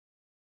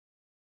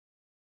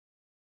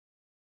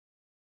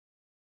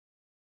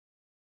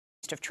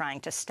accused of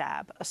trying to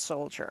stab a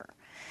soldier.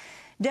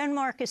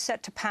 Denmark is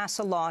set to pass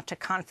a law to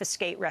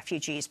confiscate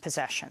refugees'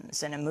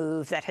 possessions, in a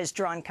move that has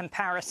drawn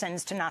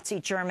comparisons to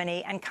Nazi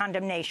Germany and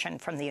condemnation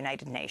from the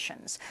United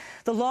Nations.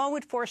 The law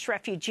would force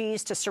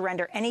refugees to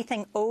surrender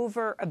anything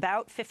over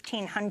about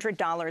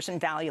 $1,500 in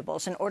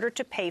valuables in order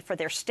to pay for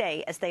their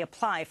stay as they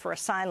apply for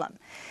asylum.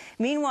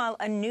 Meanwhile,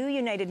 a new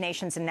United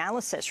Nations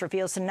analysis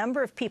reveals the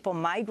number of people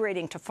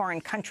migrating to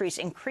foreign countries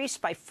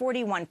increased by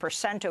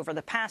 41% over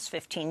the past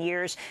 15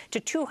 years to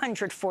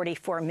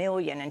 244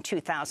 million in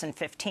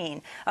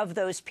 2015. Of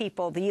those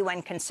people, the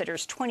UN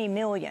considers 20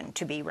 million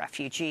to be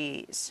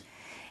refugees.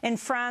 In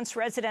France,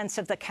 residents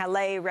of the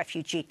Calais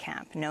refugee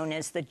camp, known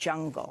as the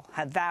Jungle,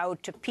 have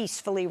vowed to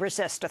peacefully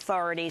resist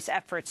authorities'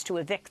 efforts to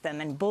evict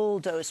them and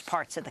bulldoze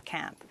parts of the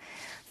camp.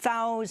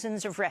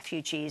 Thousands of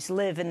refugees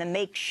live in the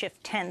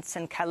makeshift tents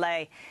in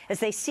Calais as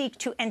they seek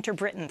to enter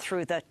Britain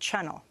through the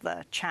Channel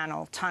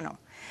Tunnel.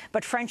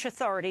 But French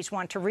authorities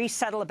want to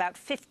resettle about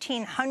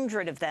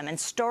 1,500 of them in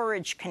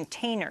storage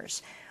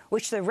containers,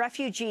 which the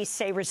refugees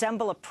say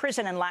resemble a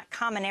prison and lack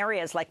common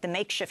areas like the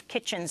makeshift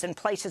kitchens and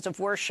places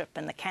of worship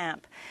in the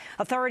camp.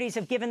 Authorities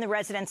have given the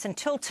residents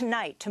until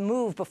tonight to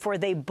move before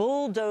they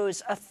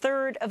bulldoze a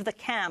third of the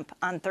camp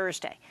on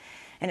Thursday.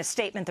 In a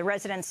statement, the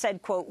residents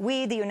said, quote,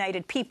 "We, the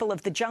United People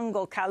of the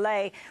Jungle,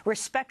 Calais,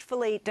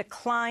 respectfully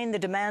decline the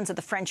demands of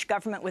the French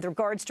government with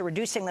regards to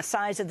reducing the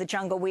size of the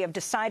jungle. We have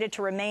decided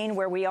to remain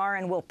where we are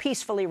and will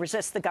peacefully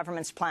resist the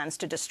government's plans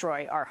to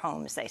destroy our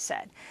homes," they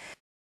said.